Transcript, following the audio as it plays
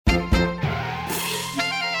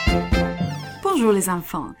Bonjour les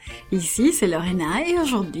enfants, ici c'est Lorena et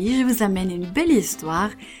aujourd'hui je vous amène une belle histoire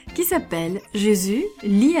qui s'appelle « Jésus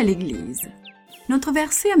lit à l'église ». Notre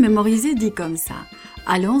verset à mémoriser dit comme ça «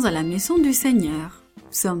 Allons à la maison du Seigneur ».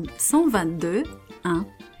 Psaume 122, 1.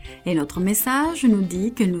 Et notre message nous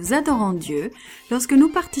dit que nous adorons Dieu lorsque nous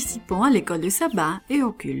participons à l'école du sabbat et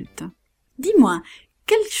au culte. Dis-moi,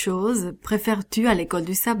 quelle chose préfères-tu à l'école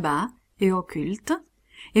du sabbat et au culte?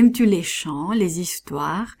 Aimes-tu les chants, les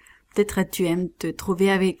histoires? Peut-être tu aimes te trouver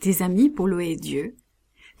avec tes amis pour louer Dieu.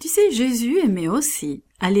 Tu sais, Jésus aimait aussi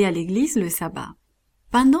aller à l'église le sabbat.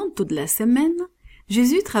 Pendant toute la semaine,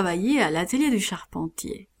 Jésus travaillait à l'atelier du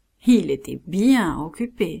charpentier. Il était bien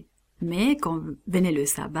occupé, mais quand venait le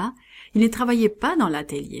sabbat, il ne travaillait pas dans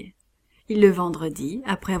l'atelier. Le vendredi,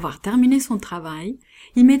 après avoir terminé son travail,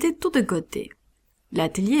 il mettait tout de côté.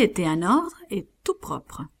 L'atelier était en ordre et tout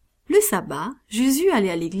propre. Le sabbat, Jésus allait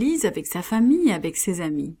à l'église avec sa famille et avec ses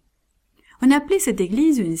amis. On appelait cette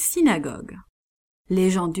église une synagogue. Les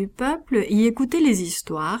gens du peuple y écoutaient les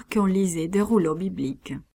histoires qu'on lisait des rouleaux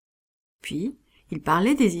bibliques. Puis, ils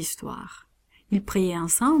parlaient des histoires. Ils priaient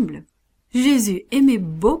ensemble. Jésus aimait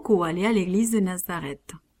beaucoup aller à l'église de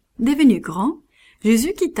Nazareth. Devenu grand,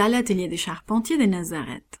 Jésus quitta l'atelier des charpentiers de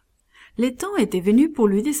Nazareth. Le temps était venu pour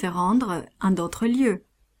lui de se rendre en d'autres lieux,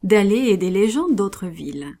 d'aller aider les gens d'autres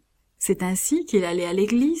villes. C'est ainsi qu'il allait à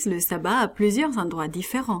l'église le sabbat à plusieurs endroits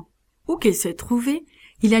différents. Où qu'il se trouvait,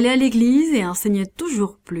 il allait à l'église et enseignait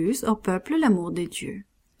toujours plus au peuple l'amour de Dieu.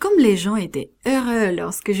 Comme les gens étaient heureux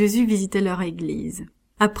lorsque Jésus visitait leur église.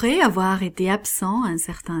 Après avoir été absent un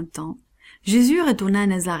certain temps, Jésus retourna à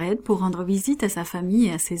Nazareth pour rendre visite à sa famille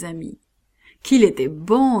et à ses amis. Qu'il était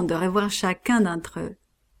bon de revoir chacun d'entre eux.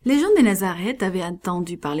 Les gens de Nazareth avaient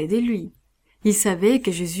entendu parler de lui. Ils savaient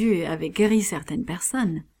que Jésus avait guéri certaines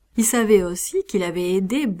personnes. Ils savaient aussi qu'il avait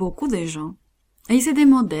aidé beaucoup de gens. Et ils se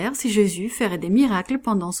demandèrent si Jésus ferait des miracles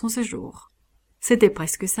pendant son séjour. C'était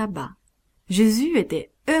presque sabbat. Jésus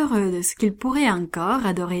était heureux de ce qu'il pourrait encore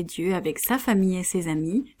adorer Dieu avec sa famille et ses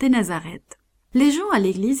amis de Nazareth. Les gens à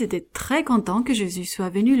l'église étaient très contents que Jésus soit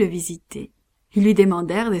venu le visiter. Ils lui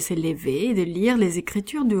demandèrent de se lever et de lire les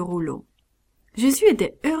écritures du rouleau. Jésus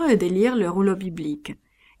était heureux de lire le rouleau biblique.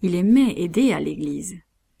 Il aimait aider à l'église.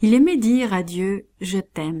 Il aimait dire à Dieu « Je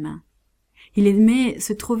t'aime ». Il aimait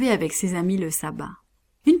se trouver avec ses amis le sabbat.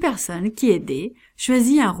 Une personne qui aidait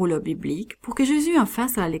choisit un rouleau biblique pour que Jésus en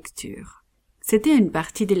fasse la lecture. C'était une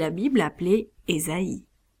partie de la Bible appelée Ésaïe.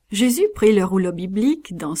 Jésus prit le rouleau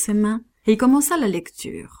biblique dans ses mains et commença la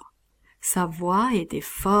lecture. Sa voix était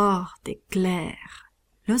forte et claire.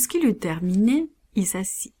 Lorsqu'il eut terminé, il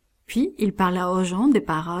s'assit. Puis il parla aux gens des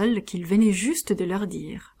paroles qu'il venait juste de leur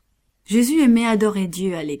dire. Jésus aimait adorer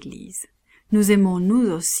Dieu à l'église. Nous aimons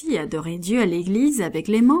nous aussi adorer Dieu à l'église avec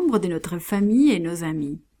les membres de notre famille et nos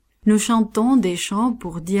amis. Nous chantons des chants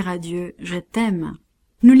pour dire à Dieu « Je t'aime ».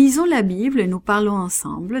 Nous lisons la Bible et nous parlons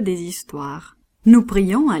ensemble des histoires. Nous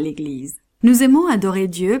prions à l'église. Nous aimons adorer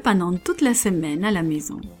Dieu pendant toute la semaine à la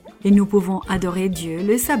maison. Et nous pouvons adorer Dieu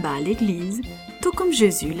le sabbat à l'église, tout comme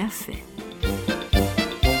Jésus l'a fait.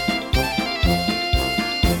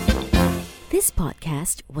 This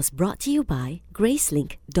podcast was brought to you by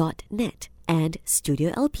Gracelink.net and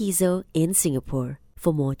Studio El Piso in Singapore.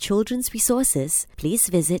 For more children's resources, please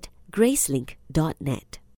visit Gracelink.net.